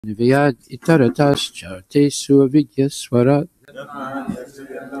Nivyad itaratas charte suavidya swarat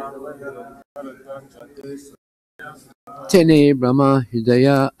Tene Brahma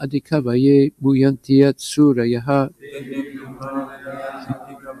Hidaya Adhikavaye Bhuyantiyat Surayaha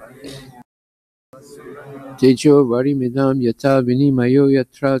Tejo Varimidam Yata Vinimayo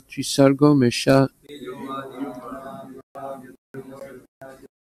Yatra Trisargo Mesha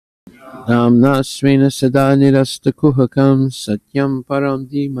Namna Svena Sada Nirasta Kuhakam Satyam Param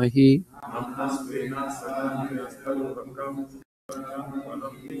Dhimahi.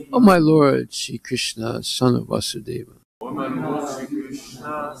 O my Lord, Sri Krishna, son of Vasudeva,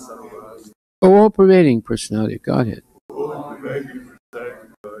 O all-pervading personality of Godhead,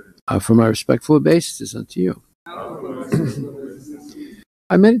 I offer my respectful obeisances unto you.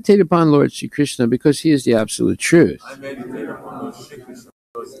 I meditate upon Lord Sri Krishna because he is the absolute truth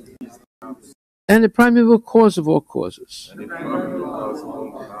and the primeval cause of all causes,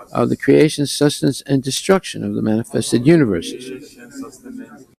 of the creation, sustenance, and destruction of the manifested universes.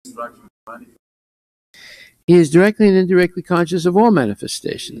 He is directly and indirectly conscious of all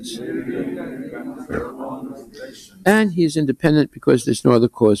manifestations. And he is independent because there is no other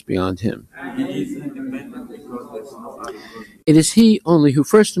cause beyond him. It is he only who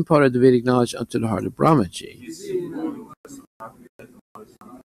first imparted the Vedic knowledge unto the heart of Brahmaji,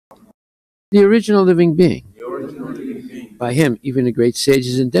 the original living being. By him, even the great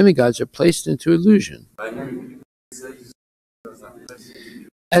sages and demigods are placed into illusion,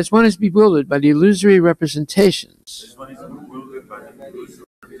 as one is bewildered by the illusory representations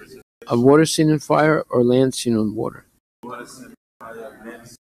of water seen in fire or land seen on water.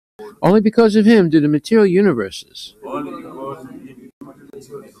 Only because of him do the material universes,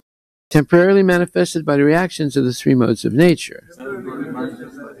 temporarily manifested by the reactions of the three modes of nature,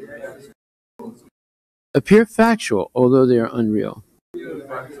 appear factual, although they are unreal.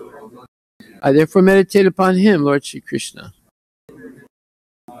 I therefore meditate upon him, Lord Sri Krishna,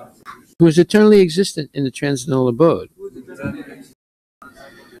 who is eternally existent in the transcendental abode,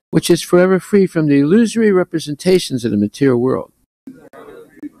 which is forever free from the illusory representations of the material world.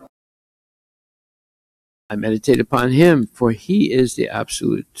 I meditate upon him, for he is the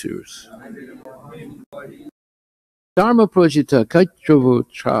absolute truth. Dharma projita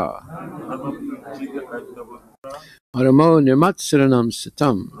kaitravatra Paramo nirmatsaranam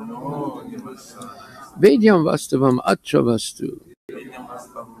satam Vedyam vastavam atravastu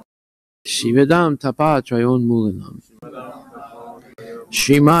Shivedam tapatrayon mulanam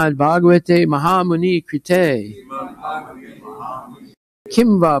Srimad Bhagavate Mahamuni Krite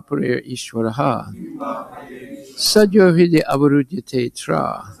Kimva Purir Ishwaraha Sadyo Hide Avarudyate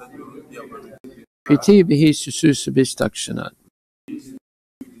Tra Priti Bihi Sususabhistakshanat.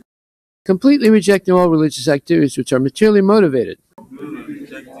 Completely rejecting all religious activities which are materially motivated.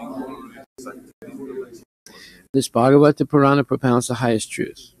 This Bhagavata Purana propounds the highest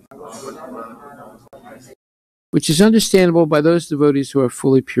truth, which is understandable by those devotees who are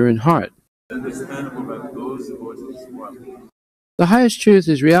fully pure in heart. The highest truth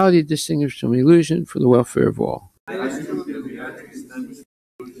is reality distinguished from illusion for the welfare of all.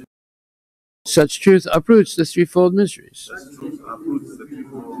 Such truth uproots the threefold miseries.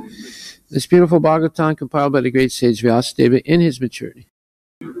 This beautiful Bhagavatam, compiled by the great sage Vyasadeva in his maturity,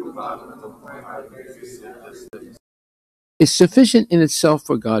 is sufficient in itself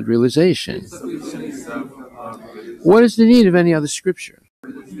for God realization. What is the need of any other scripture?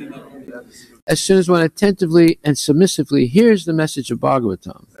 As soon as one attentively and submissively hears the message of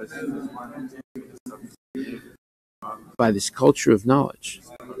Bhagavatam, by this culture of knowledge,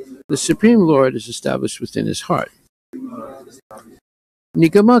 the Supreme Lord is established within his heart.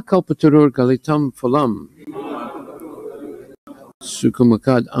 Nigama kalpatarur galitam phalam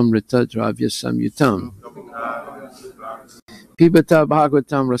sukumakad amrita dravya samyutam pibata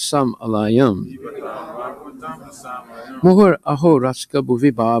bhagavatam rasam alayam muhur aho raska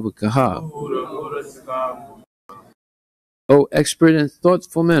bhuvi bhavakaha. O expert and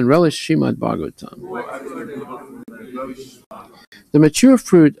thoughtful men, relish Srimad Bhagavatam, the mature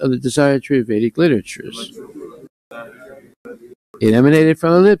fruit of the desired tree of Vedic literatures. It emanated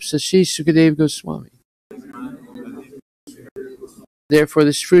from the lips of Sri Sukadeva Goswami. Therefore,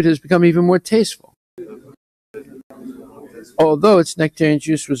 this fruit has become even more tasteful, although its nectarian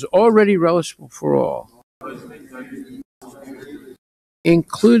juice was already relishable for all,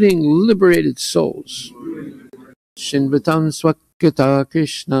 including liberated souls. Shinvatam Swakata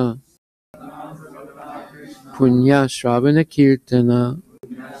Krishna Punya Shravana Kirtana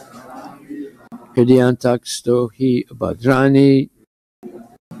Hridyantaksto hi Bhadrani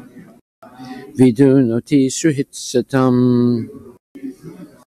Vidunoti Suhitsatam.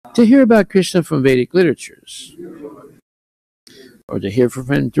 To hear about Krishna from Vedic literatures, or to hear from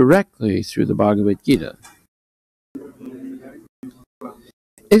him directly through the Bhagavad Gita,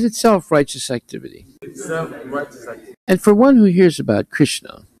 is itself righteous activity. And for one who hears about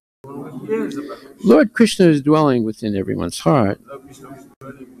Krishna, Lord Krishna is dwelling within everyone's heart,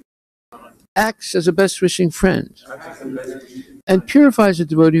 acts as a best-wishing friend, and purifies a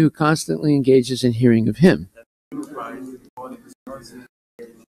devotee who constantly engages in hearing of him.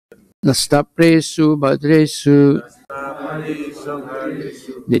 Nastapresu bhadresu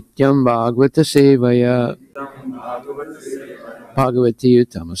nityam bhagavata sevaya bhagavati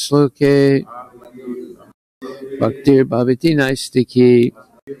utamasloke bhaktir bhavati naistiki.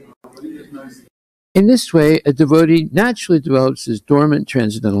 In this way, a devotee naturally develops his dormant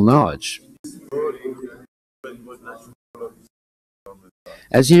transcendental knowledge.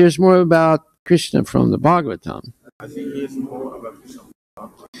 As he hears more about Krishna from the Bhagvatam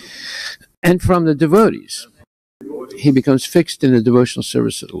and from the devotees, he becomes fixed in the devotional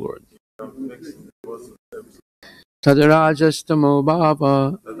service of the Lord. Tadarajastamo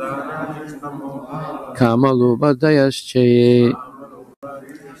bhava kamalubhadayaschaye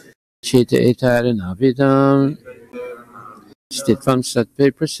cheta etaranavidam stitvam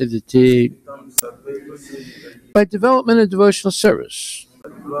sattve prasidhati. By development of devotional service,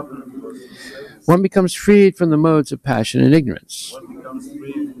 one becomes freed from the modes of passion and ignorance,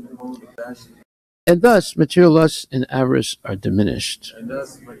 and thus material lust and avarice are diminished.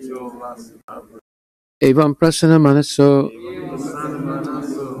 Evam prasana manaso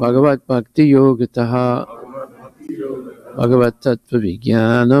bhagavat bhakti yogataha bhagavat tattva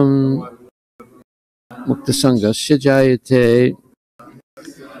vijnanam mukta sangasya jayate.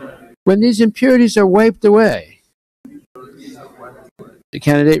 When these impurities are wiped away, the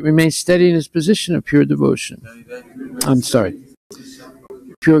candidate remains steady in his position of pure devotion.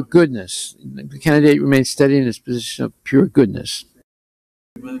 Pure goodness. The candidate remains steady in his position of pure goodness.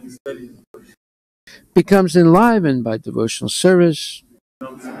 Becomes enlivened by devotional service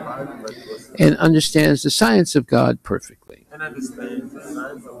and understands the science of God perfectly.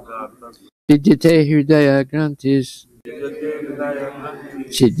 Vidyate hridaya grantis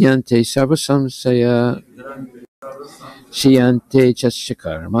chidyante sarvasamsaya shiyante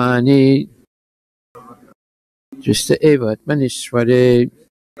chasyakarmani drista eva atmanishware.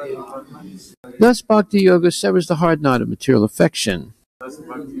 Thus Bhakti Yoga severs the hard knot of material affection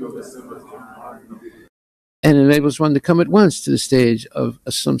and enables one to come at once to the stage of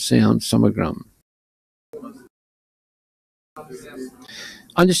asamsayam samagram.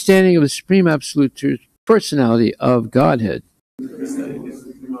 Understanding of the Supreme Absolute Personality of Godhead.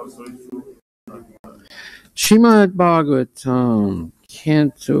 Srimad Bhagvatam,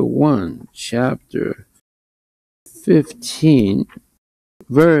 Canto 1, Chapter 15,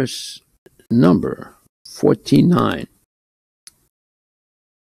 verse number 49.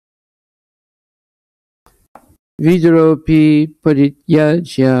 Viduropi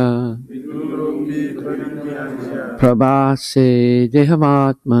parityajya prabhase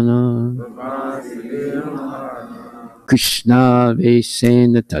dehamatmana Krishna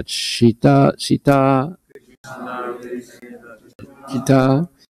vesena tachita sita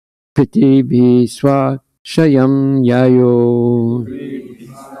pritibhi swashayam yayo.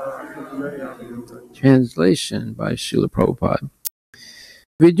 Translation by Srila Prabhupada.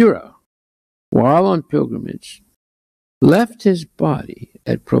 Vidura, while on pilgrimage, left his body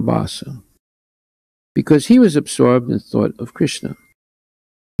at Prabhasa because he was absorbed in thought of Krishna.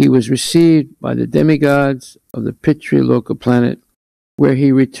 He was received by the demigods of the Pitri-loka planet, where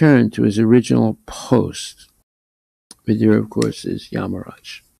he returned to his original post. Vidura, of course, is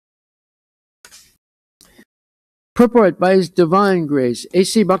Yamaraj. Purport: by his divine grace,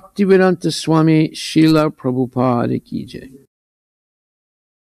 A.C. Bhaktivedanta Swami Srila Prabhupada Ki Jai.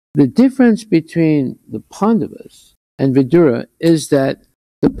 The difference between the Pandavas and Vidura is that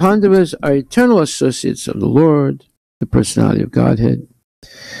the Pandavas are eternal associates of the Lord, the personality of Godhead,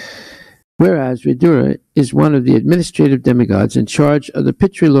 whereas Vidura is one of the administrative demigods in charge of the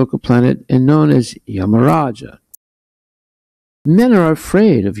Pitri-loka planet and known as Yamaraja. Men are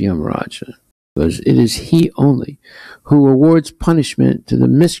afraid of Yamaraja because it is he only who awards punishment to the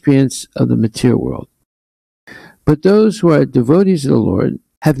miscreants of the material world. But those who are devotees of the Lord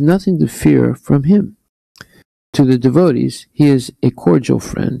have nothing to fear from him. To the devotees, he is a cordial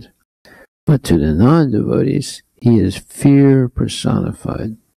friend, but to the non-devotees, he is fear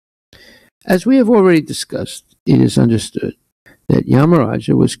personified. As we have already discussed, it is understood that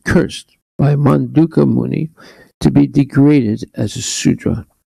Yamaraja was cursed by Manduka Muni to be degraded as a Sudra,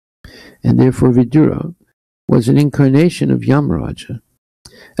 and therefore Vidura was an incarnation of Yamaraja.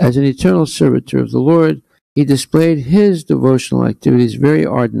 As an eternal servitor of the Lord, he displayed his devotional activities very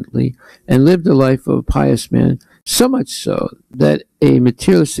ardently and lived the life of a pious man, so much so that a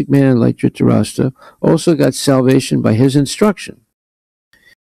materialistic man like Dhritarashtra also got salvation by his instruction.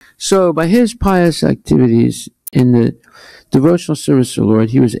 So, by his pious activities in the devotional service of the Lord,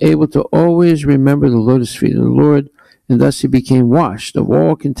 he was able to always remember the lotus feet of the Lord, and thus he became washed of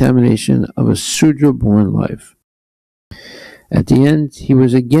all contamination of a Sudra-born life. At the end, he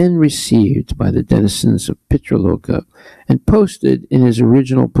was again received by the denizens of Pitraloka and posted in his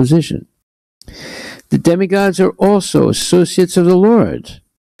original position. The demigods are also associates of the Lord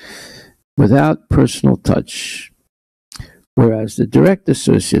without personal touch, whereas the direct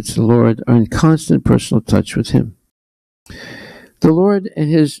associates of the Lord are in constant personal touch with him. The Lord and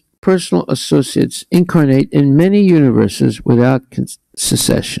his personal associates incarnate in many universes without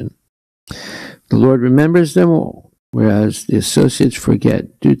cessation. The Lord remembers them all, whereas the associates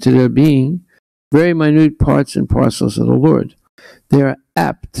forget, due to their being very minute parts and parcels of the Lord. They are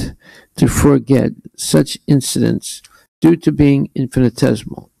apt to forget such incidents due to being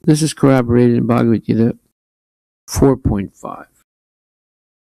infinitesimal. This is corroborated in Bhagavad Gita 4.5.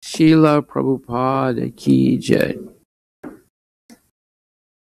 Srila Prabhupada Ki Jai.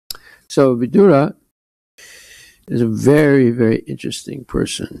 So Vidura is a very, very interesting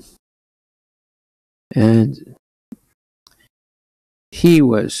person. And he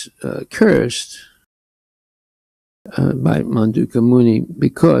was cursed by Manduka Muni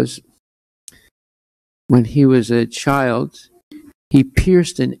because when he was a child, he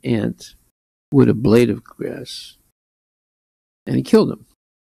pierced an ant with a blade of grass and he killed him.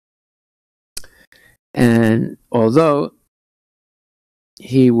 And although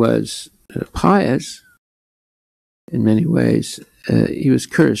he was pious in many ways, he was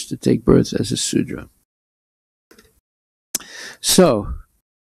cursed to take birth as a Sudra. So,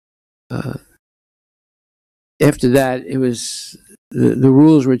 after that, it was the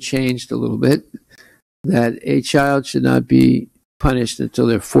rules were changed a little bit, that a child should not be punished until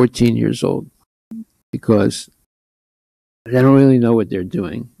they're 14 years old, because they don't really know what they're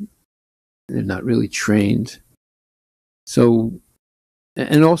doing. They're not really trained. So,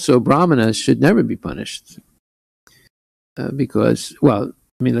 and also brahmanas should never be punished, because, well,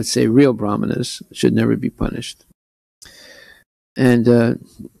 I mean, let's say real brahmanas should never be punished. And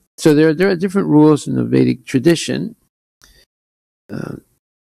so there are different rules in the Vedic tradition.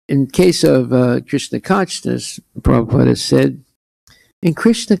 In case of Krishna consciousness, Prabhupada said, in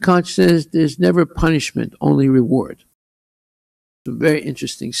Krishna consciousness, there's never punishment, only reward. It's a very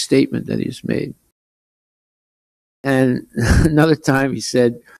interesting statement that he's made. And another time he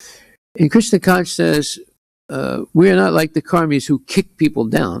said, in Krishna consciousness, we are not like the karmis who kick people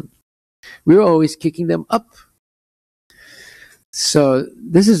down. We're always kicking them up. So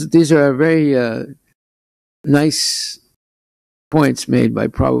these are very nice points made by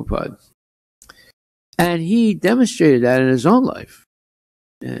Prabhupada. And he demonstrated that in his own life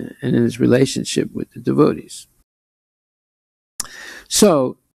and in his relationship with the devotees.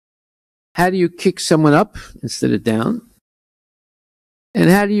 So, how do you kick someone up instead of down? And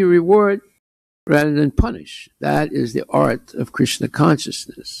how do you reward rather than punish? That is the art of Krishna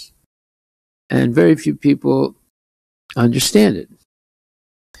consciousness. And very few people understand it.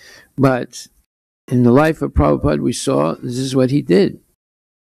 But in the life of Prabhupada, we saw this is what he did.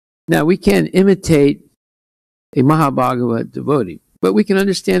 Now, we can't imitate a Mahabhagavat devotee, but we can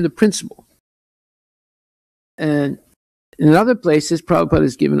understand the principle. And in other places, Prabhupada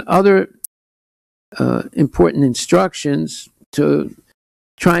has given other important instructions to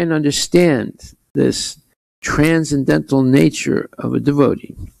try and understand this transcendental nature of a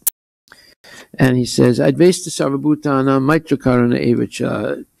devotee. And he says, Advaita sarvabhutana maitrakarana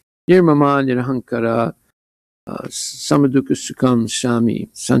evacha nirmama nirahankara samaduka sukham shami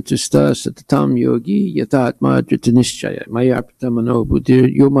santusta satatam yogi yatatma dhritanishchaya mayarpata mano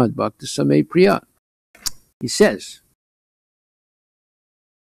buddhir yomad bhakta same priya. He says,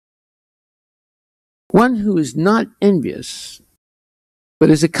 one who is not envious, but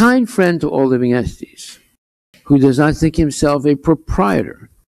is a kind friend to all living entities, who does not think himself a proprietor,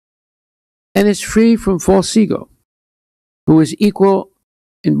 and is free from false ego, who is equal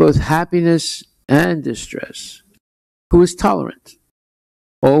in both happiness and distress, who is tolerant,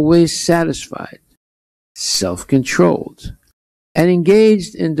 always satisfied, self-controlled, and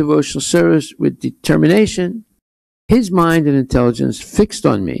engaged in devotional service with determination, his mind and intelligence fixed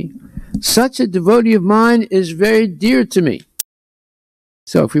on me, such a devotee of mine is very dear to me.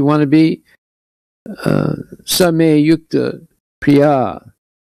 So if we want to be Same Yukta Priya,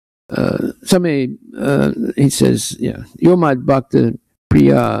 he says, yeah, Yomad Bhakta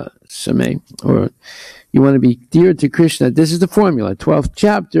Priya Same, or you want to be dear to Krishna. This is the formula, 12th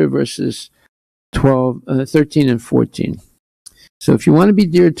chapter, verses 13 and 14. So if you want to be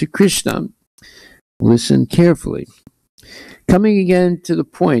dear to Krishna, listen carefully. Coming again to the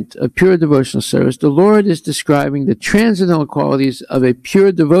point of pure devotional service, the Lord is describing the transcendental qualities of a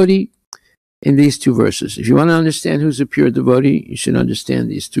pure devotee in these two verses. If you want to understand who's a pure devotee, you should understand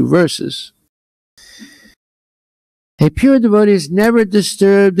these two verses. A pure devotee is never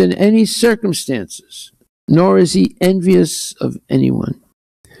disturbed in any circumstances, nor is he envious of anyone.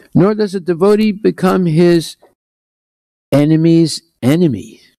 Nor does a devotee become his enemy's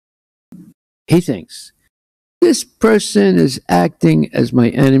enemy. He thinks, this person is acting as my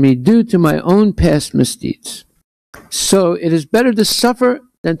enemy due to my own past misdeeds. So it is better to suffer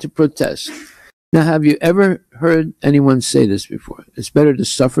than to protest. Now, have you ever heard anyone say this before? It's better to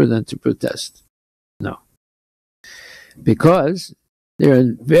suffer than to protest. No. Because there are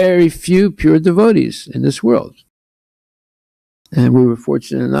very few pure devotees in this world. And we were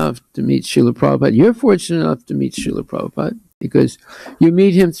fortunate enough to meet Srila Prabhupada. You're fortunate enough to meet Srila Prabhupada because you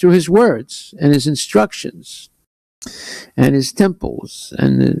meet him through his words and his instructions and his temples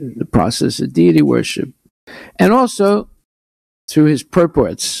and the process of deity worship. And also through his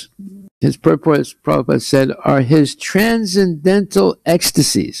purports. His purports, Prabhupada said, are his transcendental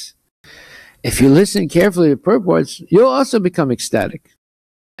ecstasies. If you listen carefully to purports, you'll also become ecstatic.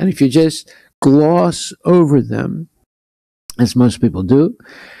 And if you just gloss over them, as most people do,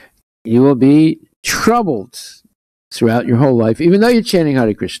 you will be troubled throughout your whole life, even though you're chanting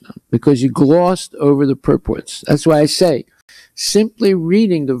Hare Krishna, because you glossed over the purports. That's why I say, simply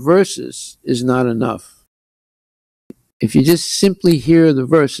reading the verses is not enough. If you just simply hear the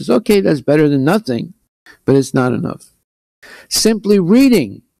verses, okay, that's better than nothing, but it's not enough. Simply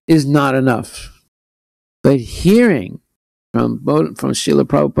reading is not enough. But hearing from Srila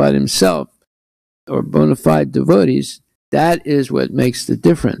Prabhupada himself, or bona fide devotees, that is what makes the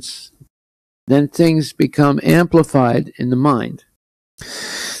difference. Then things become amplified in the mind.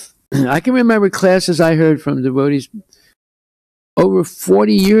 I can remember classes I heard from devotees over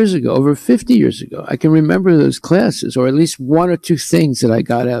 40 years ago, over 50 years ago. I can remember those classes, or at least one or two things that I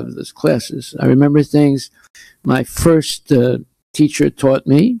got out of those classes. I remember things my first teacher taught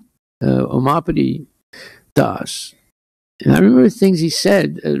me, Omapati Das. And I remember things he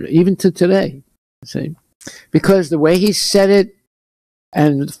said, even to today. See? Because the way he said it,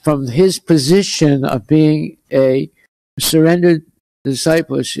 and from his position of being a surrendered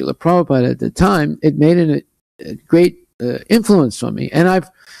disciple of Srila Prabhupada at the time, it made a great influence on me. And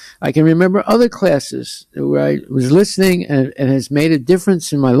I can remember other classes where I was listening and it has made a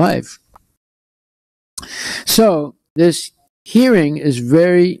difference in my life. So this hearing is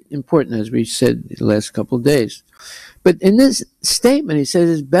very important, as we said the last couple of days. But in this statement, he says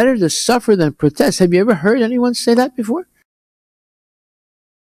it's better to suffer than protest. Have you ever heard anyone say that before?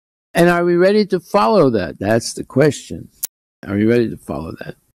 And are we ready to follow that? That's the question. Are we ready to follow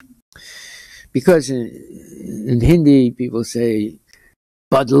that? Because in Hindi, people say,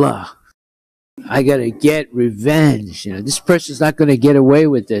 Badla. I got to get revenge. You know, this person's not going to get away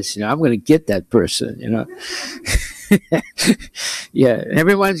with this. You know, I'm going to get that person, you know. Yeah,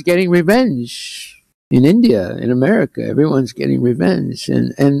 everyone's getting revenge. In India, in America, everyone's getting revenge.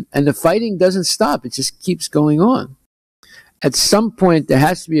 And the fighting doesn't stop. It just keeps going on. At some point, there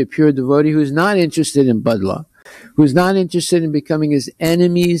has to be a pure devotee who's not interested in Badla, who's not interested in becoming his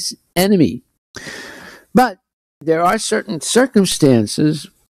enemy's enemy. But there are certain circumstances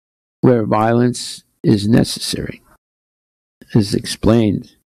where violence is necessary, as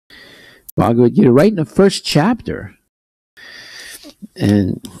explained. Bhagavad Gita, right in the first chapter.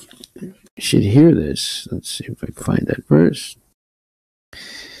 And you should hear this. Let's see if I can find that verse.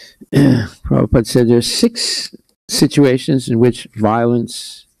 Prabhupada said there are 6 situations in which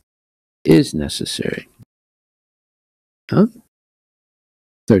violence is necessary. Huh?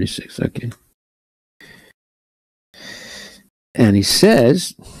 36, okay. And he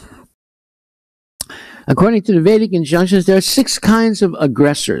says, according to the Vedic injunctions, there are 6 kinds of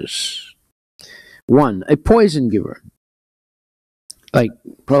aggressors. 1, a poison giver. Like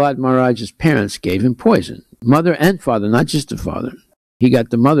Prahlad Maharaj's parents gave him poison. Mother and father, not just the father. He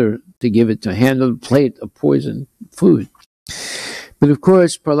got the mother to give it, to handle a plate of poison food. But of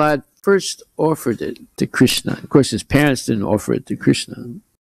course, Prahlad first offered it to Krishna. Of course, his parents didn't offer it to Krishna. And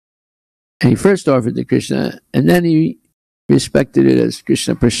he first offered it to Krishna, and then he respected it as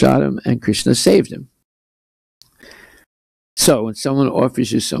Krishna Prasadam, and Krishna saved him. So when someone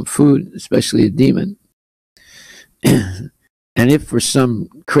offers you some food, especially a demon, and if for some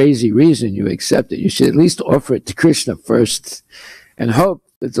crazy reason you accept it, you should at least offer it to Krishna first, and hope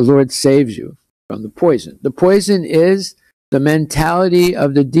that the Lord saves you from the poison. The poison is the mentality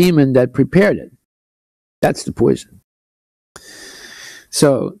of the demon that prepared it. That's the poison.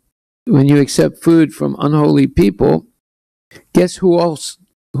 So when you accept food from unholy people, guess who else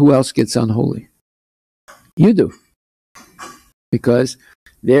gets unholy? You do. Because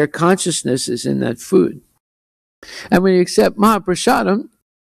their consciousness is in that food. And when you accept Mahaprasadam,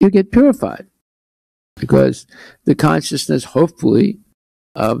 you get purified. Because the consciousness, hopefully,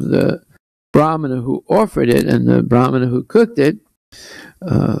 of the Brahmana who offered it and the Brahmana who cooked it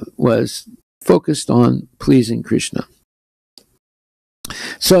was focused on pleasing Krishna.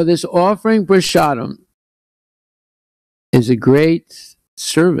 So this offering prasadam is a great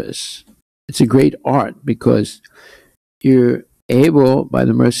service. It's a great art because you're able, by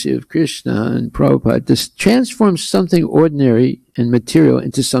the mercy of Krishna and Prabhupada, to transform something ordinary and material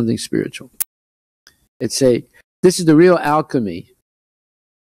into something spiritual. This is the real alchemy.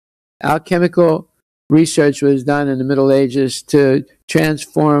 Alchemical research was done in the Middle Ages to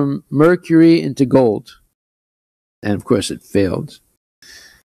transform mercury into gold. And of course it failed.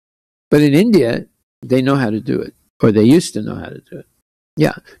 But in India, they know how to do it. Or they used to know how to do it.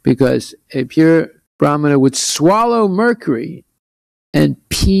 Yeah, because a pure Brahmana would swallow mercury and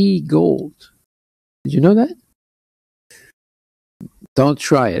pee gold. Did you know that? Don't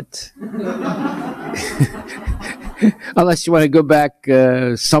try it. Unless you want to go back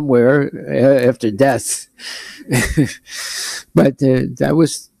somewhere after death. But that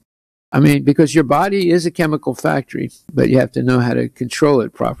was, because your body is a chemical factory, but you have to know how to control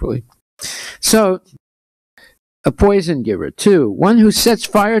it properly. So, a poison giver. 2, one who sets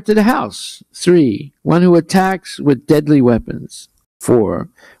fire to the house. 3, one who attacks with deadly weapons. 4,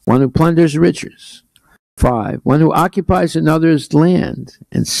 one who plunders riches. 5, one who occupies another's land.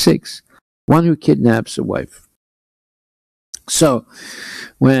 And 6, one who kidnaps a wife. So,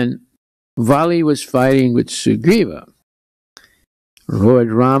 when Vali was fighting with Sugriva,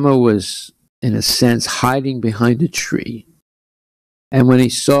 Lord Rama was, in a sense, hiding behind a tree. And when he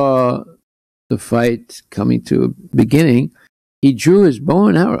saw the fight coming to a beginning, he drew his bow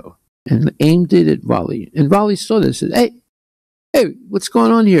and arrow and aimed it at Vali. And Vali saw this and said, hey, what's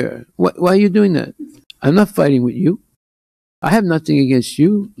going on here? Why are you doing that? I'm not fighting with you. I have nothing against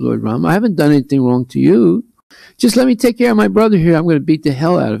you, Lord Rama. I haven't done anything wrong to you. Just let me take care of my brother here. I'm going to beat the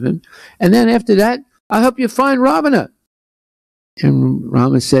hell out of him. And then after that, I'll help you find Ravana. And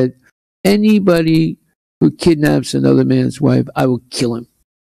Rama said, anybody who kidnaps another man's wife, I will kill him.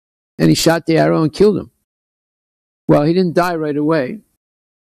 And he shot the arrow and killed him. Well, he didn't die right away.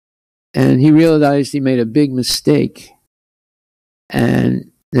 And he realized he made a big mistake.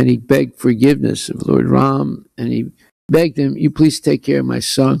 And then he begged forgiveness of Lord Ram. And he begged him, you please take care of my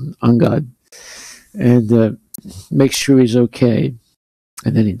son, Angad. And make sure he's okay.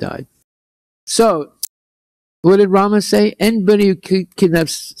 And then he died. So, what did Rama say? Anybody who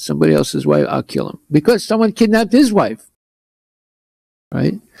kidnaps somebody else's wife, I'll kill him. Because someone kidnapped his wife.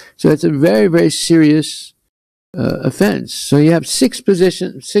 Right? So it's a very, very serious offense. So you have 6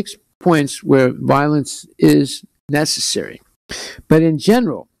 points where violence is necessary. But in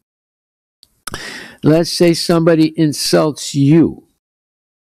general, let's say somebody insults you.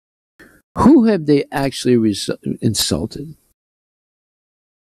 Who have they actually insulted?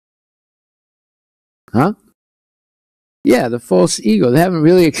 Huh? Yeah, the false ego. They haven't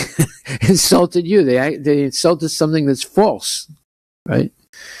really insulted you. They insulted something that's false, right?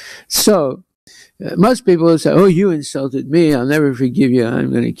 So, most people will say, oh, you insulted me. I'll never forgive you.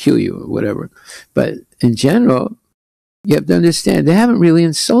 I'm going to kill you or whatever. But in general, you have to understand, they haven't really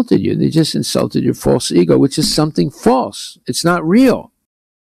insulted you. They just insulted your false ego, which is something false. It's not real.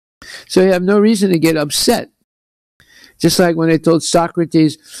 So you have no reason to get upset. Just like when they told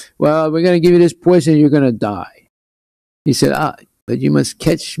Socrates, well, we're going to give you this poison, you're going to die. He said, but you must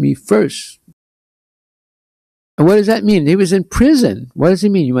catch me first. And what does that mean? He was in prison. What does he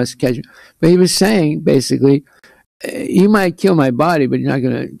mean, you must catch me? But he was saying, basically, you might kill my body, but you're not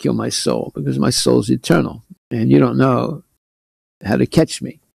going to kill my soul, because my soul is eternal. And you don't know how to catch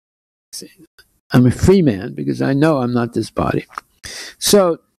me. I'm a free man, because I know I'm not this body.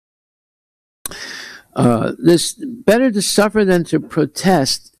 So, this better to suffer than to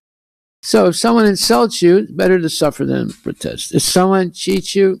protest. So if someone insults you, it's better to suffer than to protest. If someone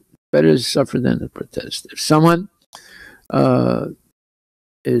cheats you, better to suffer than to protest. If someone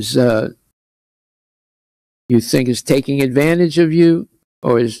you think is taking advantage of you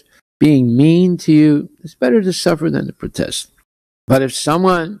or is being mean to you, it's better to suffer than to protest. But if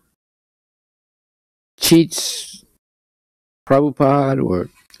someone cheats Prabhupada or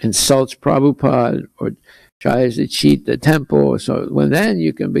insults Prabhupada or tries to cheat the temple. So then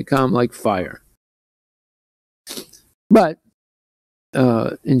you can become like fire. But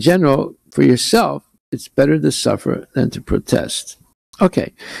in general, for yourself, it's better to suffer than to protest.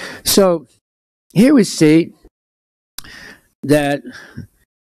 Okay, so here we see that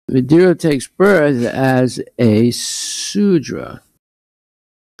Vidura takes birth as a Sudra.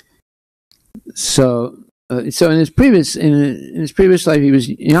 So in his previous life, he was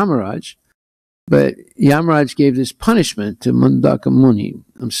Yamaraj, but Yamaraj gave this punishment to Mundaka Muni.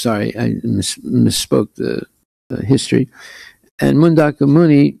 I'm sorry, I misspoke the history. And Mundaka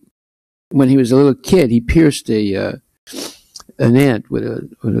Muni, when he was a little kid, he pierced an ant with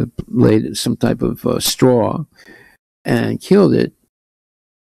a blade, some type of straw, and killed it.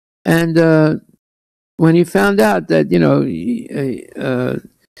 And when he found out that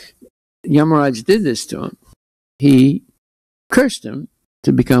Yamaraj did this to him, he cursed him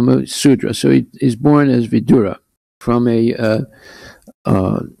to become a Sudra. So he is born as Vidura from a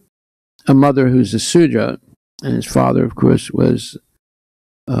mother who's a Sudra, and his father, of course, was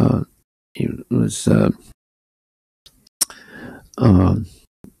Vyasadeva.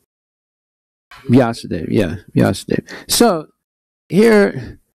 Yeah, Vyasadeva. So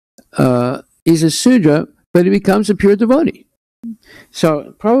here he's a Sudra, but he becomes a pure devotee.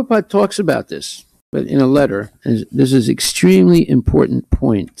 So Prabhupada talks about this, but in a letter. This is extremely important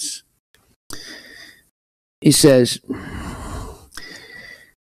points. He says,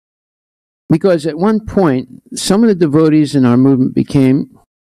 because at one point, some of the devotees in our movement became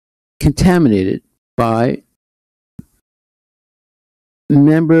contaminated by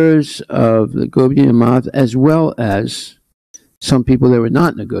members of the Gaudiya Math, as well as some people that were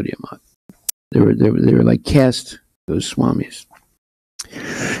not in the Gaudiya Math. They were like caste Goswamis.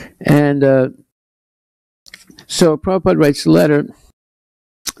 And so Prabhupada writes a letter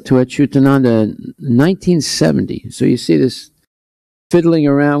to Achyutananda in 1970. So you see this fiddling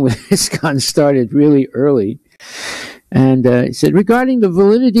around with ISKCON started really early. And he said, regarding the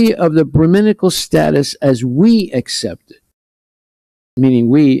validity of the Brahminical status as we accept it, meaning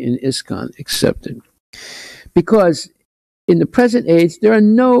we in ISKCON accept it, because in the present age there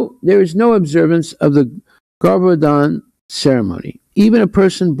is no observance of the Garbhodhan ceremony. Even a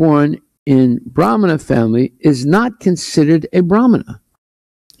person born in Brahmana family is not considered a Brahmana.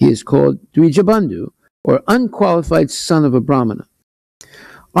 He is called Dvijabandhu, or unqualified son of a Brahmana.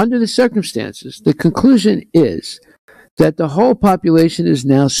 Under the circumstances, the conclusion is that the whole population is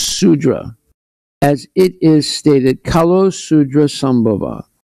now Sudra, as it is stated, Kalo Sudra Sambhava.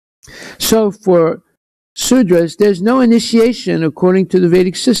 So for Sudras, there's no initiation according to the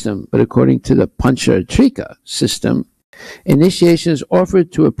Vedic system, but according to the Panchatrika system, initiation is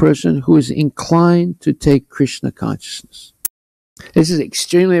offered to a person who is inclined to take Krishna consciousness. This is an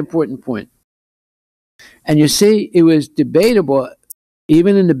extremely important point. And you see, it was debatable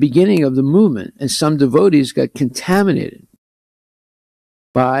even in the beginning of the movement, and some devotees got contaminated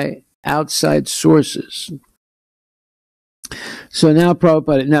by outside sources. So now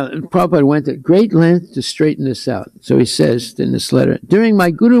Prabhupada went at great length to straighten this out. So he says in this letter, during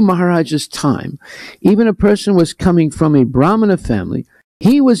my Guru Maharaj's time, even a person was coming from a Brahmana family,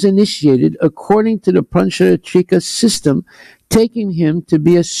 he was initiated according to the Panchatrika system, taking him to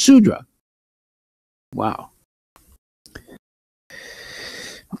be a Sudra. Wow.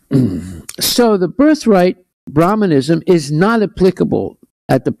 So the birthright Brahmanism is not applicable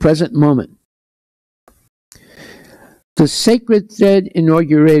at the present moment. The sacred thread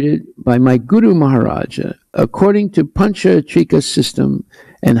inaugurated by my Guru Maharaja, according to Panchatrika system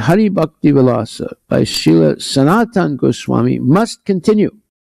and Hari Bhakti Vilasa by Srila Sanatan Goswami, must continue.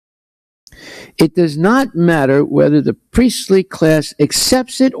 It does not matter whether the priestly class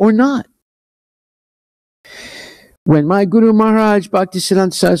accepts it or not. When my Guru Maharaj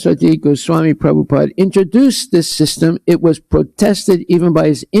Bhaktisiddhanta Saraswati Goswami Prabhupada introduced this system, it was protested even by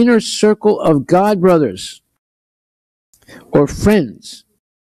his inner circle of God brothers or friends.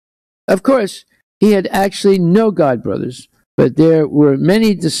 Of course, he had actually no God brothers, but there were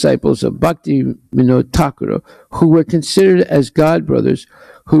many disciples of Bhakti Vinod Thakur who were considered as God brothers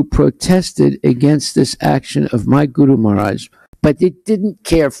who protested against this action of my Guru Maharaj, but they didn't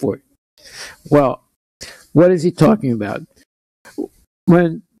care for it. Well, what is he talking about?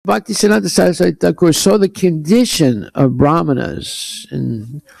 When Bhaktisiddhanta Saraswati Thakur saw the condition of Brahmanas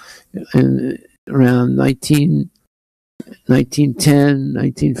in around 1910,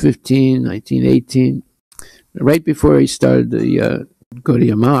 1915, 1918, right before he started the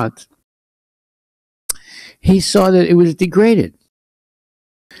Gaudiya Math, he saw that it was degraded.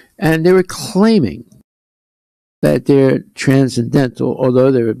 And they were claiming that they're transcendental,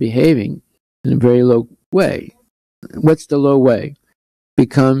 although they were behaving in a very low way. What's the low way?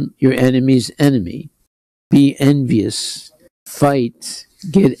 Become your enemy's enemy. Be envious. Fight.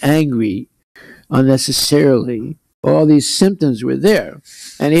 Get angry unnecessarily. All these symptoms were there.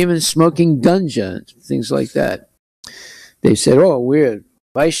 And even smoking ganja, things like that. They said, oh, we're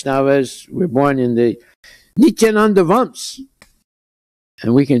Vaishnavas, we're born in the Nityananda Vams.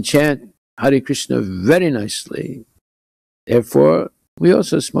 And we can chant Hare Krishna very nicely. Therefore, we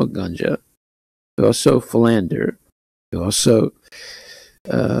also smoke ganja. We also philander. We also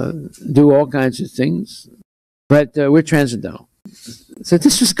do all kinds of things. But we're transcendental. So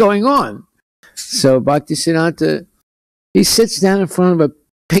this was going on. So Bhaktisiddhanta, he sits down in front of a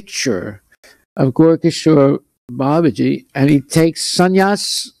picture of Gaurkishore Babaji, and he takes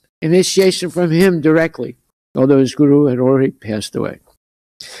sannyas initiation from him directly, although his guru had already passed away.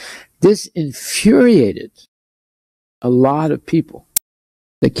 This infuriated a lot of people,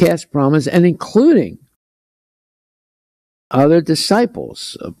 the caste Brahmins, and including other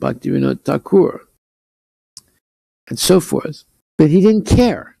disciples of Bhaktivinoda Thakur, and so forth. But he didn't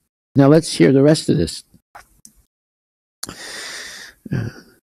care. Now let's hear the rest of this.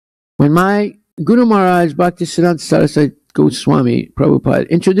 When my Guru Maharaj Bhaktisiddhanta Saraswati Goswami Prabhupada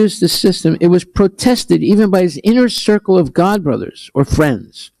introduced this system, it was protested even by his inner circle of godbrothers or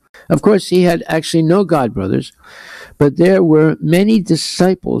friends. Of course, he had actually no godbrothers, but there were many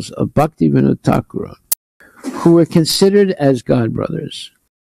disciples of Bhaktivinoda Thakur who were considered as godbrothers,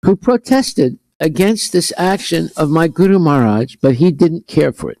 who protested against this action of my Guru Maharaj, but he didn't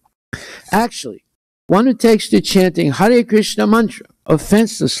care for it. Actually, one who takes to chanting Hare Krishna mantra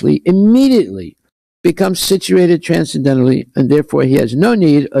offenselessly immediately becomes situated transcendentally, and therefore he has no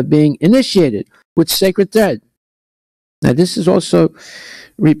need of being initiated with sacred thread. Now, this is also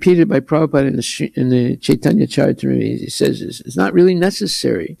repeated by Prabhupada in the Chaitanya Charitamrita. He says it's not really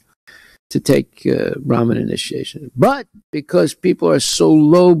necessary to take Brahman initiation. But because people are so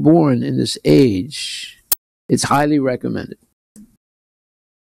low-born in this age, it's highly recommended.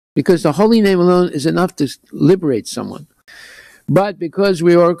 Because the holy name alone is enough to liberate someone. But because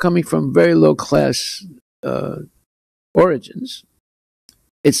we are coming from very low-class origins,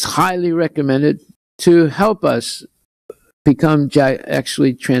 it's highly recommended to help us become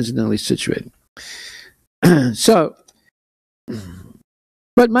actually transcendentally situated.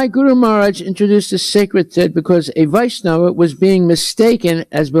 But my Guru Maharaj introduced a sacred thread because a Vaishnava was being mistaken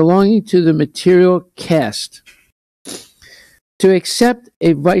as belonging to the material caste. To accept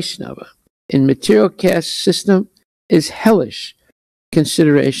a Vaishnava in material caste system is hellish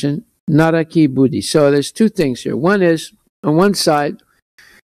consideration, naraki buddhi. So there's two things here. One is, on one side,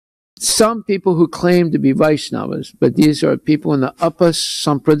 some people who claim to be Vaishnavas, but these are people in the upper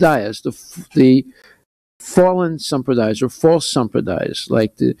sampradayas, the fallen sampradayas or false sampradayas,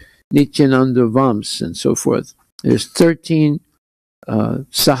 like the Nityananda Vams and so forth. There's 13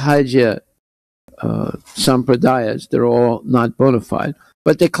 Sahaja sampradayas. They're all not bona fide,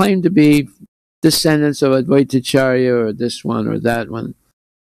 but they claim to be descendants of Advaitacharya or this one or that one.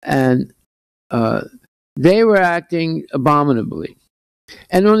 And they were acting abominably.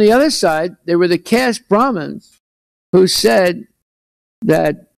 And on the other side, there were the caste Brahmins who said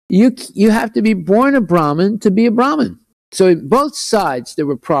that you have to be born a Brahmin to be a Brahmin. So in both sides, there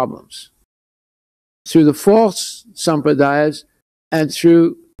were problems. Through the false sampradayas and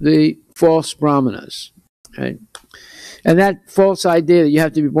through the false brahmanas. Right? And that false idea that you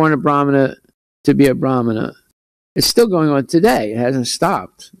have to be born a Brahmana to be a Brahmana is still going on today. It hasn't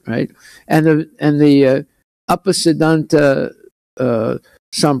stopped. Right? And the Upasiddhanta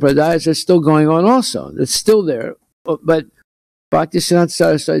sampradayas are still going on also. It's still there. But Bhaktisiddhanta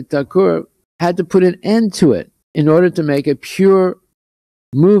Saraswati Thakur had to put an end to it in order to make a pure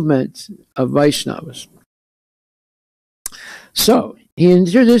movement of Vaishnavas. So, he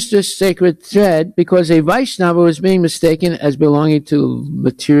introduced this sacred thread because a Vaishnava was being mistaken as belonging to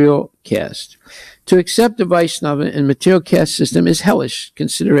material caste. To accept a Vaishnava in material caste system is hellish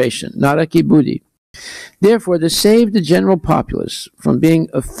consideration, naraki buddhi. Therefore, to save the general populace from being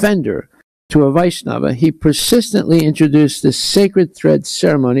offender to a Vaishnava, he persistently introduced the sacred thread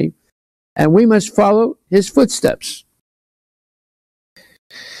ceremony, and we must follow his footsteps.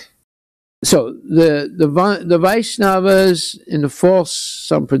 So the Vaishnavas in the false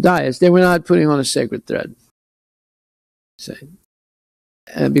sampradayas, they were not putting on a sacred thread.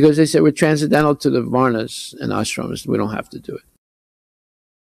 Because they said we're transcendental to the varnas and ashramas, we don't have to do it.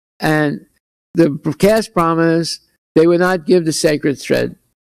 And the caste brahmanas, they would not give the sacred thread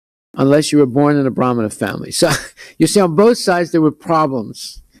unless you were born in a Brahmana family. So you see, on both sides there were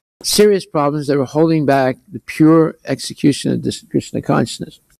problems, serious problems that were holding back the pure execution of this Krishna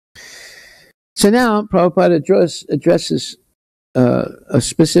consciousness. So now Prabhupada addresses a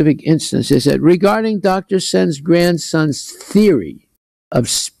specific instance. He said, regarding Dr. Sen's grandson's theory of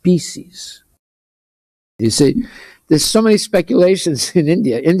species. You see, there's so many speculations in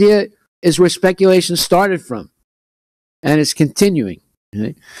India. India is where speculation started from, and it's continuing.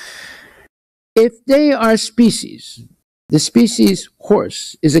 Right? If they are species, the species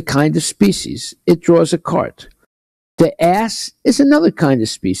horse is a kind of species. It draws a cart. The ass is another kind of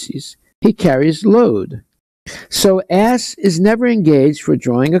species. He carries load. So ass is never engaged for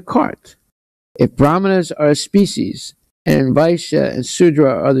drawing a cart. If Brahmanas are a species, and Vaishya and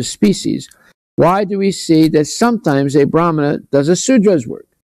Sudra are the species, why do we see that sometimes a Brahmana does a Sudra's work?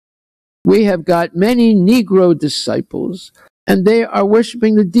 We have got many Negro disciples, and they are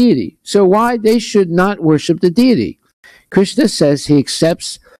worshipping the deity. So why they should not worship the deity? Krishna says he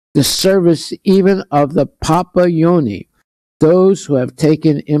accepts the service even of the Papa Yoni, those who have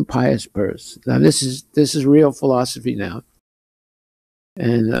taken impious births. Now this is real philosophy now.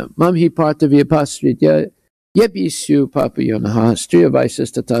 And Mamhi Partavya Pasvidya Yepishu Papa Yonaha Striya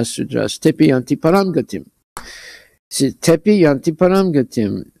Vaisas Tata Sudras Tepi Yanti Paramgatim. Tepi Yanti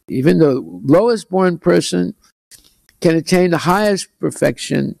Paramgatim. Even the lowest born person can attain the highest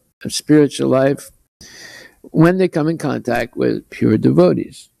perfection of spiritual life when they come in contact with pure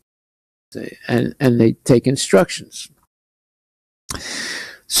devotees. And they take instructions.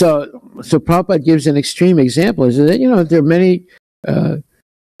 So Prabhupada gives an extreme example. Is that, there are many, what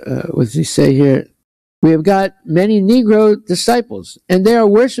does he say here? We have got many Negro disciples, and they are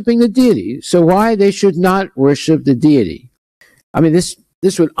worshiping the deity. So why they should not worship the deity? I mean, this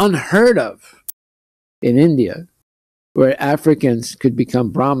was unheard of in India, where Africans could become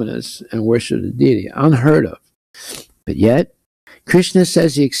Brahmanas and worship the deity. Unheard of. But yet, Krishna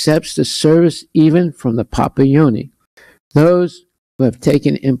says he accepts the service even from the Papa Yoni, those who have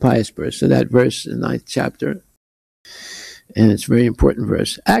taken impious birth. So that verse in the 9th chapter, and it's a very important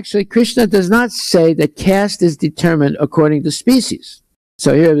verse. Actually, Krishna does not say that caste is determined according to species.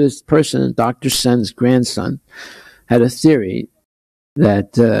 So here this person, Dr. Sen's grandson, had a theory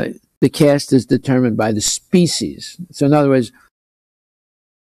that the caste is determined by the species. So in other words,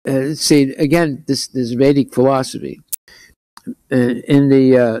 see, again, this Vedic philosophy. In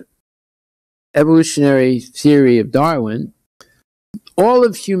the evolutionary theory of Darwin, all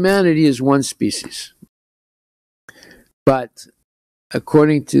of humanity is one species. But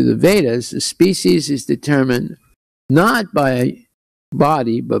according to the Vedas, the species is determined not by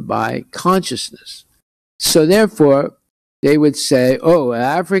body, but by consciousness. So therefore, they would say,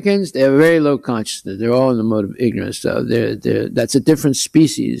 Africans, they have very low consciousness. They're all in the mode of ignorance. So that's a different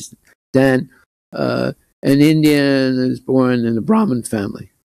species than an Indian is born in a Brahmin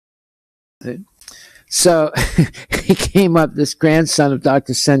family. Right? So this grandson of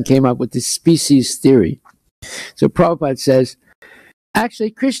Dr. Sen came up with this species theory. So Prabhupada says, actually,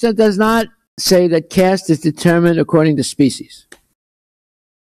 Krishna does not say that caste is determined according to species.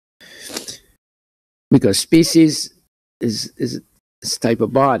 Because species is a type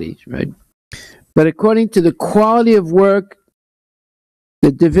of body, right? But according to the quality of work,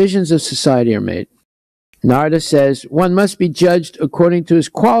 the divisions of society are made. Narada says, one must be judged according to his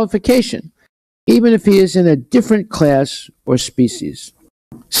qualification, even if he is in a different class or species.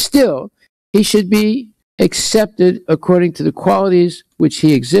 Still, he should be accepted according to the qualities which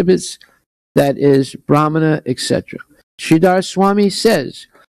he exhibits, that is, Brahmana, etc. Sridhar Swami says,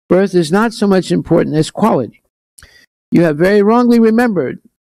 birth is not so much important as quality. You have very wrongly remembered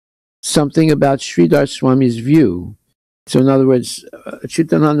something about Sridhar Swami's view. So in other words,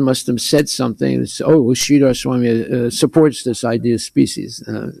 Chitananda must have said something, Sridhar Swami supports this idea of species.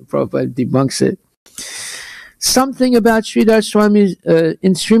 Prabhupada debunks it. Something about Sridhar Swami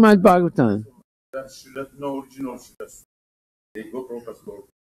in Srimad Bhagvatam. That's no original. They go Prabhupada.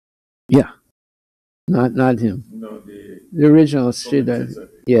 Yeah, not him. No, the original Sridhar.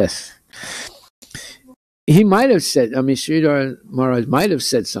 Yes. He might have said, Sridhar Maharaj might have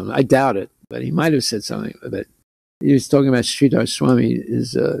said something. I doubt it, but he might have said something. But he was talking about Sridhar Swami.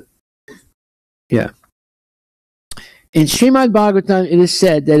 Yeah. In Srimad Bhagavatam, it is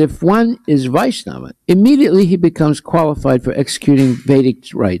said that if one is Vaishnava, immediately he becomes qualified for executing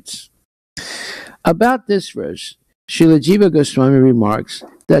Vedic rites. About this verse, Srila Jiva Goswami remarks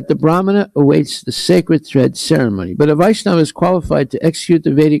that the Brahmana awaits the sacred thread ceremony, but a Vaishnava is qualified to execute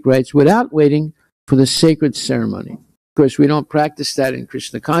the Vedic rites without waiting for the sacred ceremony. Of course, we don't practice that in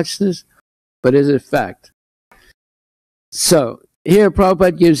Krishna consciousness, but it is a fact. So, here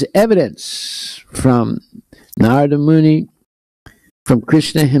Prabhupada gives evidence from Narada Muni, from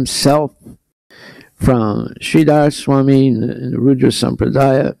Krishna himself, from Sridhar Swami in the Rudra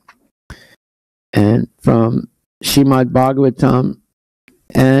Sampradaya, and from Srimad Bhagvatam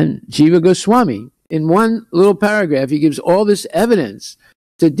and Jiva Goswami. In one little paragraph, he gives all this evidence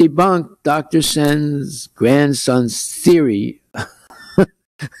to debunk Dr. Sen's grandson's theory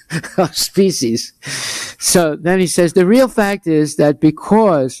of species. So then he says, the real fact is that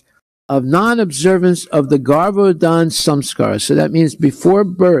because of non-observance of the Garbhodhan samskara, so that means before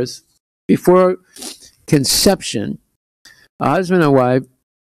birth, before conception, a husband and wife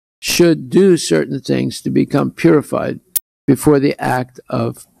should do certain things to become purified before the act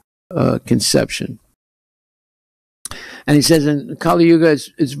of conception. And he says in Kali Yuga,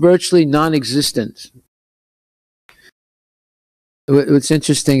 it's virtually non-existent. What's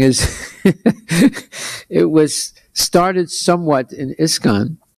interesting is it was started somewhat in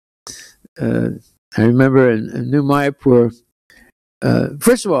ISKCON. I remember in New Mayapur,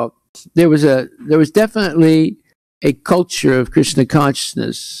 first of all, there was definitely a culture of Krishna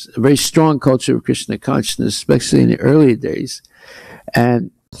consciousness, a very strong culture of Krishna consciousness, especially in the early days. And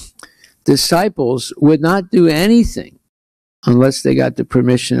disciples would not do anything unless they got the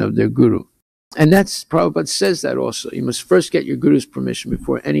permission of their guru. And that's, Prabhupada says that also. You must first get your guru's permission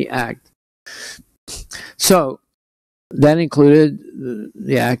before any act. So that included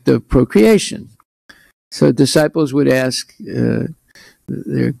the act of procreation. So disciples would ask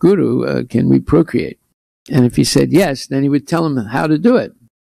their guru, can we procreate? And if he said yes, then he would tell them how to do it.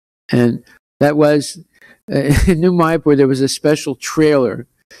 And that was, in New Mayapur, there was a special trailer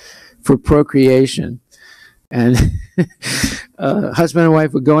for procreation. And husband and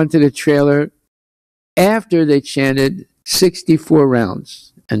wife would go into the trailer after they chanted 64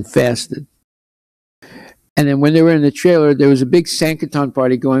 rounds and fasted. And then when they were in the trailer, there was a big Sankirtan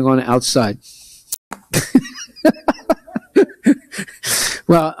party going on outside.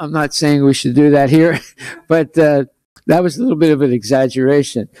 Well, I'm not saying we should do that here, but that was a little bit of an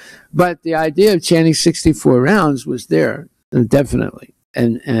exaggeration. But the idea of chanting 64 rounds was there, definitely.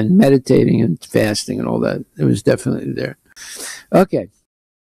 And meditating and fasting and all that, it was definitely there. Okay.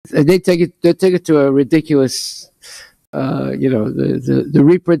 They take it to a ridiculous, the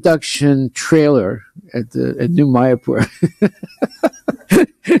reproduction trailer at New Mayapur.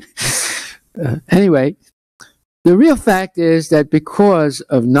 Anyway, the real fact is that because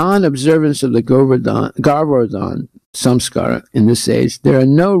of non-observance of the Garbhodhan samskara in this age, there are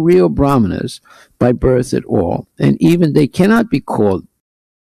no real brahmanas by birth at all, and even they cannot be called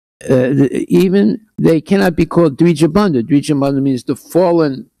Dvija Bandhu. Dvija Bandhu means the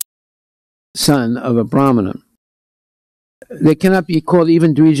fallen son of a brahmana. They cannot be called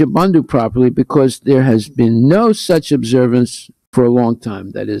even Dvija Bandhu properly because there has been no such observance for a long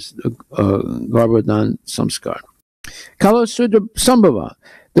time. That is Garbhodhan samskar. Kalo Sudra Sambhava.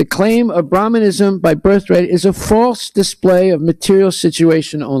 The claim of Brahmanism by birthright is a false display of material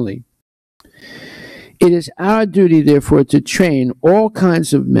situation only. It is our duty, therefore, to train all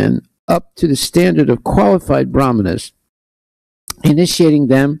kinds of men up to the standard of qualified brahmanas, initiating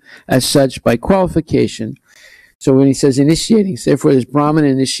them as such by qualification. So when he says initiating, therefore there's Brahman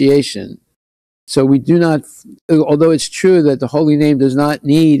initiation. So we do not, although it's true that the holy name does not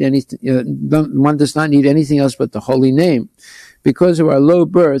need anything, one does not need anything else but the holy name. Because of our low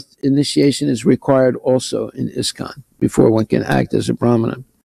birth, initiation is required also in ISKCON before one can act as a brahmana.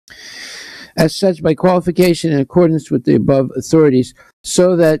 As such, by qualification in accordance with the above authorities,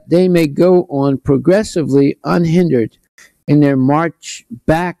 so that they may go on progressively unhindered in their march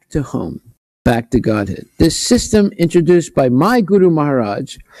back to home, back to Godhead. This system, introduced by my Guru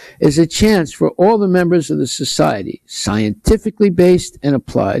Maharaj, is a chance for all the members of the society, scientifically based and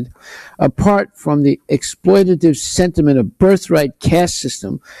applied, apart from the exploitative sentiment of birthright caste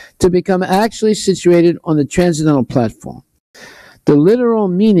system, to become actually situated on the transcendental platform. The literal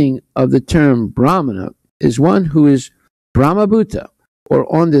meaning of the term Brahmana is one who is Brahmabhuta,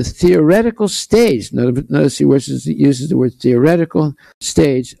 or on the theoretical stage. Notice he uses the word theoretical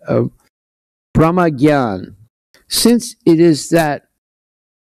stage of Brahmagyan. Since it is that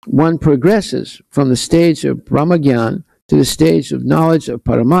one progresses from the stage of Brahmagyan to the stage of knowledge of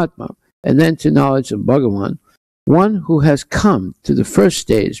Paramatma, and then to knowledge of Bhagavan, one who has come to the first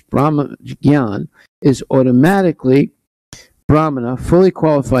stage, Brahmagyan, is automatically Brahmana, fully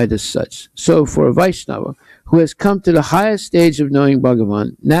qualified as such. So for a Vaishnava who has come to the highest stage of knowing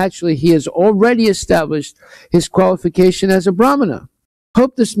Bhagavan, naturally he has already established his qualification as a Brahmana.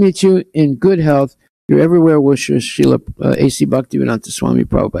 Hope this meets you in good health. Your everywhere wisher, Srila A.C. Bhaktivedanta Swami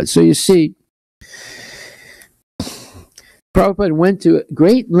Prabhupada. So you see, Prabhupada went to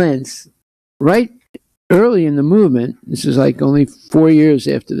great lengths right early in the movement. This is like only 4 years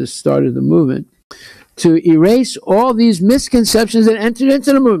after the start of the movement, to erase all these misconceptions that entered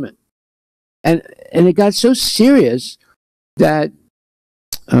into the movement. And it got so serious that,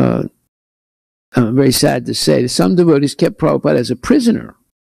 I'm very sad to say, some devotees kept Prabhupada as a prisoner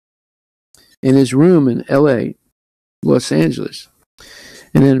in his room in L.A., Los Angeles.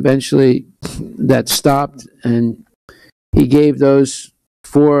 And then eventually that stopped, and he gave those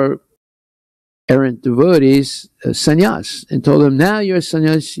 4 errant devotees a sannyas and told them, now you're a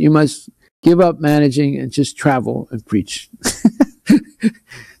sannyas, you must give up managing and just travel and preach.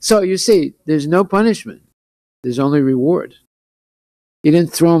 So you see, there's no punishment. There's only reward. He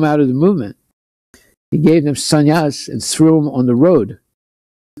didn't throw them out of the movement. He gave them sannyas and threw them on the road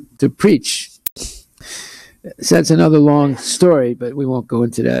to preach. So that's another long story, but we won't go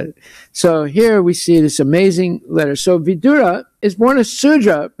into that. So here we see this amazing letter. So Vidura is born a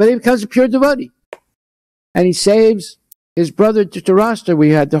Sudra, but he becomes a pure devotee. And he saves his brother Dhritarashtra. We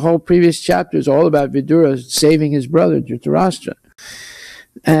had the whole previous chapters all about Vidura saving his brother Dhritarashtra.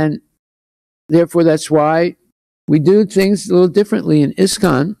 And therefore that's why we do things a little differently in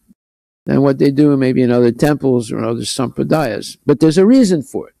ISKCON than what they do maybe in other temples or other sampradayas. But there's a reason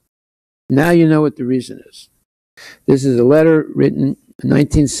for it. Now you know what the reason is. This is a letter written in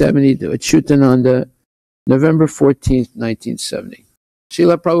 1970 to Achyutananda, November 14th, 1970.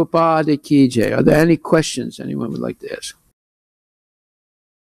 Srila Prabhupada Ki Jai. Are there any questions anyone would like to ask?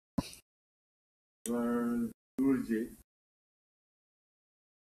 Guruji.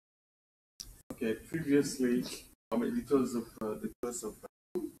 Okay, previously, because of the curse of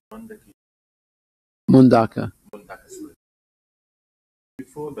Mundaka.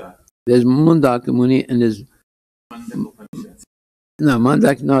 Before that, there's Mundaka Muni and there's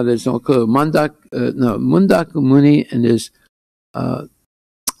Mandak. No, there's no clue. Mundaka Muni and there's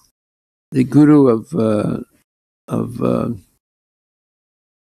the guru of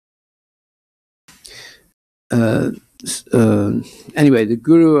anyway, the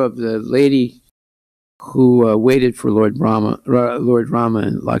guru of the lady who waited for Lord Rama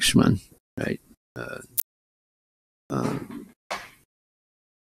and Lakshman, right?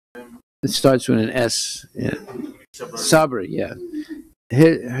 It starts with an S. Yeah. Sabri, yeah.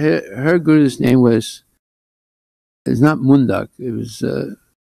 Her guru's name was, it's not Mundak, it was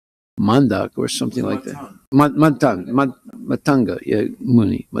Mandak or something like that. Matanga, yeah,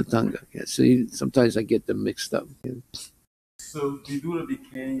 Muni, Matanga. Yeah, so sometimes I get them mixed up. Yeah. So Vidura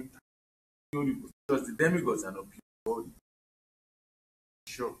became pure because the demigods are not pure.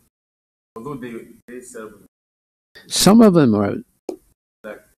 Sure. Although they serve. Some of them are.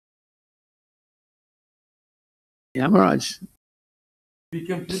 Like, yeah, Maharaj.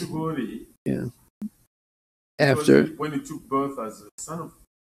 Became pure devotee. Yeah. After. When he took birth as a son of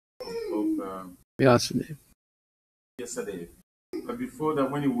Vyasadeva. Yesterday. But before that,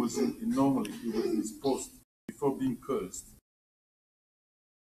 when he was normally, he was in his post, before being cursed.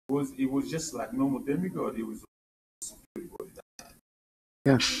 It was just like normal demigod. He was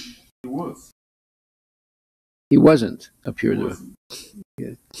yeah. He was. He wasn't a pure devotee.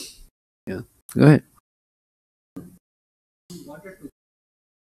 Yeah. Yeah. Go ahead.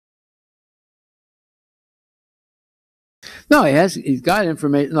 No, he's got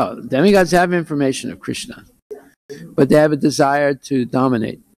information. No, demigods have information of Krishna, but they have a desire to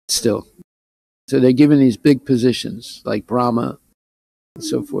dominate still. So they're given these big positions like Brahma and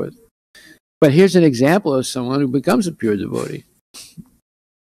so forth. But here's an example of someone who becomes a pure devotee.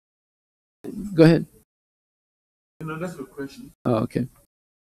 Go ahead. That's the question. Oh, okay.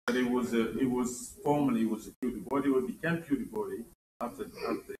 But it was formerly a pure devotee. It became pure devotee after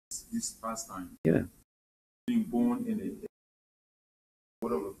this pastime. Yeah. Being born in a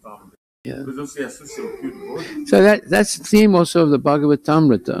whatever family. Yeah. So that's the theme also of the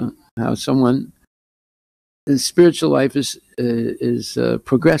Bhagavatamrita, how someone in spiritual life is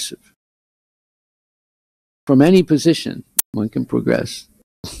progressive. From any position, one can progress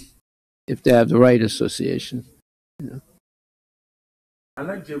if they have the right association. You know. I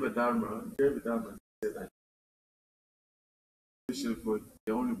like Jevadharma. Jevadharma said that especially for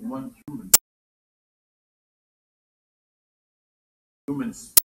the only one human. Human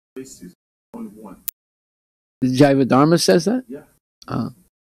space is only one. The Jivadharma says that? Yeah.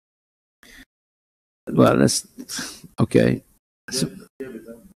 Well, that's okay.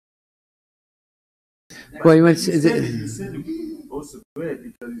 Well, he said it also great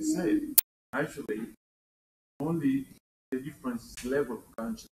because he said actually only the difference is level of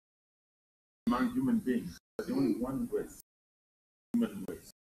consciousness among human beings. There's only one race, human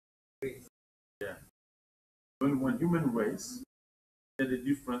race. Yeah. Only one human race. And the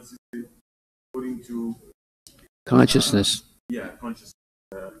difference is according to consciousness. Consciousness.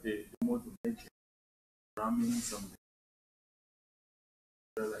 The mode of nature. Brahmin, something.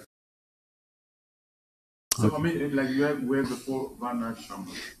 Like So I mean, like we have the four Varnashrama.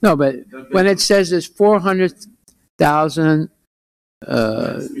 No, but when it says there's 400,000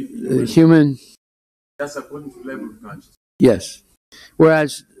 human, that's according to level of consciousness. yes.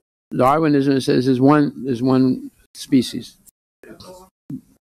 Whereas Darwinism says there's one species.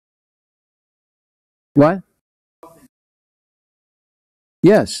 What?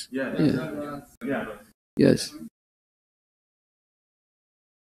 Yes. Yeah. Yes.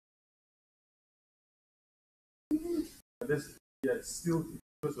 This, still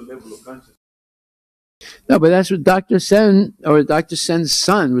because of level of consciousness. No, but that's what Dr. Sen, or Dr. Sen's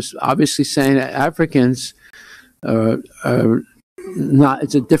son, was obviously saying that Africans are not,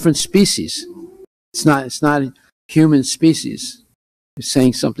 it's a different species. It's not a human species. He's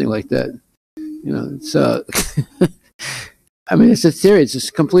saying something like that. You know, so I mean, it's a theory. It's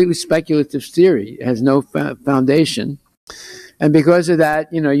a completely speculative theory. It has no foundation. And because of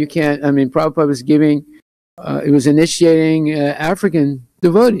that, you know, you can't, I mean, Prabhupada was giving, it was initiating African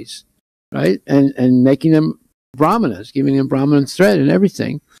devotees, right? And making them brahmanas, giving them brahman thread and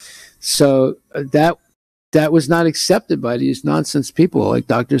everything. So that was not accepted by these nonsense people like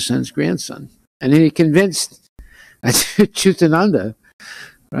Dr. Sen's grandson. And then he convinced Chutananda,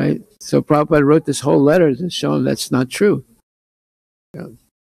 right? So Prabhupada wrote this whole letter to show him that's not true. Yeah,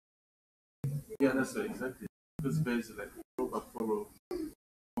 that's right, exactly. This basically like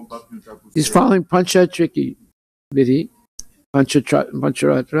he's following Panchatriki Vidhi,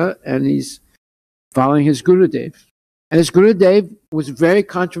 Pancharatra, and he's following his Gurudev. And his Gurudev was very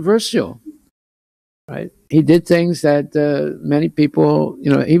controversial, right? He did things that many people,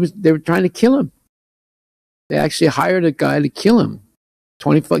 you know, they were trying to kill him. They actually hired a guy to kill him.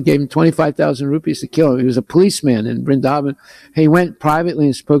 Gave him 25,000 rupees to kill him. He was a policeman in Vrindavan. He went privately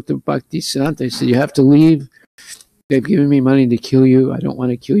and spoke to Bhaktisiddhanta. He said, "You have to leave. They've given me money to kill you. I don't want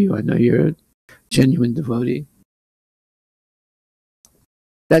to kill you. I know you're a genuine devotee."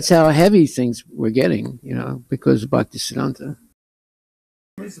 That's how heavy things were getting, you know, because of Bhaktisiddhanta.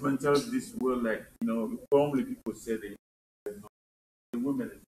 This mentality, this world, like, you know, formerly people say the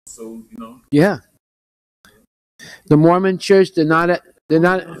women, so, you know. Yeah. The Mormon Church did not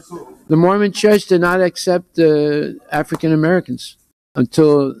accept African Americans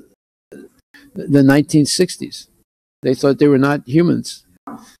until the 1960s. They thought they were not humans.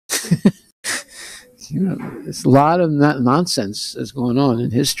 You know, there's a lot of nonsense that's going on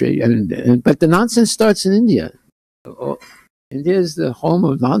in history, but the nonsense starts in India. India is the home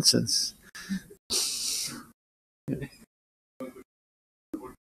of nonsense. Yeah.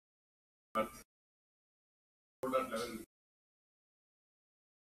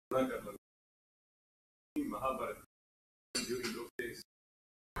 During those days,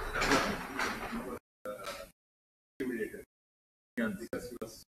 because he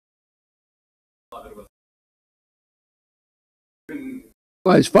was, father was.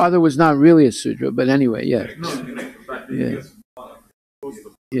 Well, his father was not really a Sudra, but anyway, yeah. Yeah.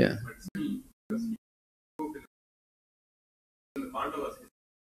 Yeah.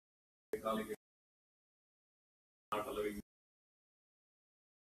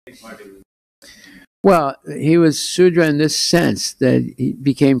 Well, he was Sudra in this sense that he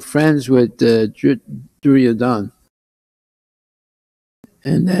became friends with Duryodhana,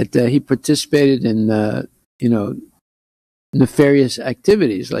 and that he participated in, you know, nefarious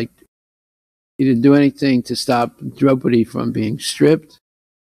activities. Like he didn't do anything to stop Draupadi from being stripped,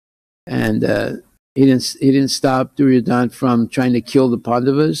 and he didn't stop Duryodhana from trying to kill the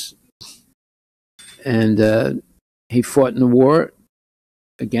Pandavas, and he fought in the war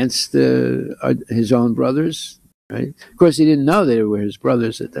against his own brothers, right? Of course, he didn't know they were his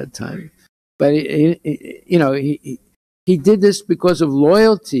brothers at that time, but you know, he did this because of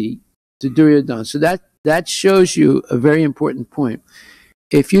loyalty to Duryodhana. So that shows you a very important point.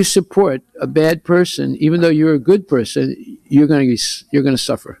 If you support a bad person, even though you're a good person, you're going to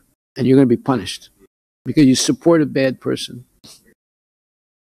suffer, and you're going to be punished because you support a bad person.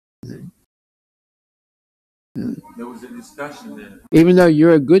 There was a discussion there. Even though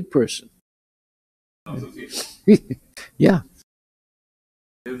you're a good person. Yeah.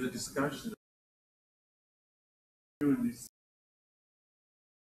 There was a discussion during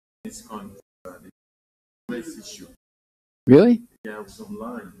this conference, race issue. Really? Yeah, I was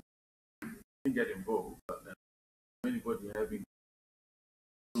online. I didn't get involved, but anybody having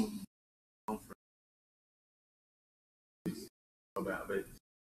Zoom conference about it.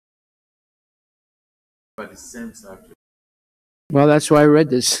 But the same subject. Well, that's why I read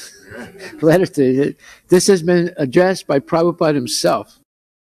this letter to you. This has been addressed by Prabhupada himself,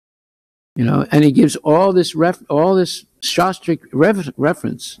 you know, and he gives all this shastric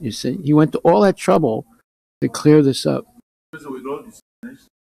reference. You see, he went to all that trouble to clear this up. Because with all this explanation,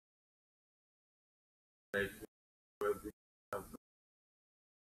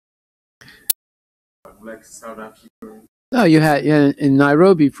 like South Africa. No, you had in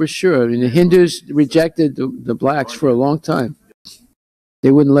Nairobi for sure. I mean, the Hindus rejected the blacks for a long time.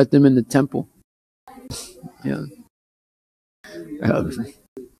 They wouldn't let them in the temple. Yeah.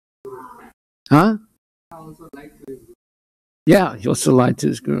 Huh? Yeah, he also lied to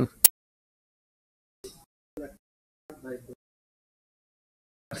his girl.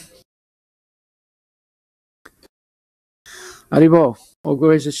 Haribo. All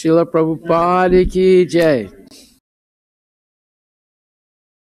glories to Srila Prabhupada ki jai.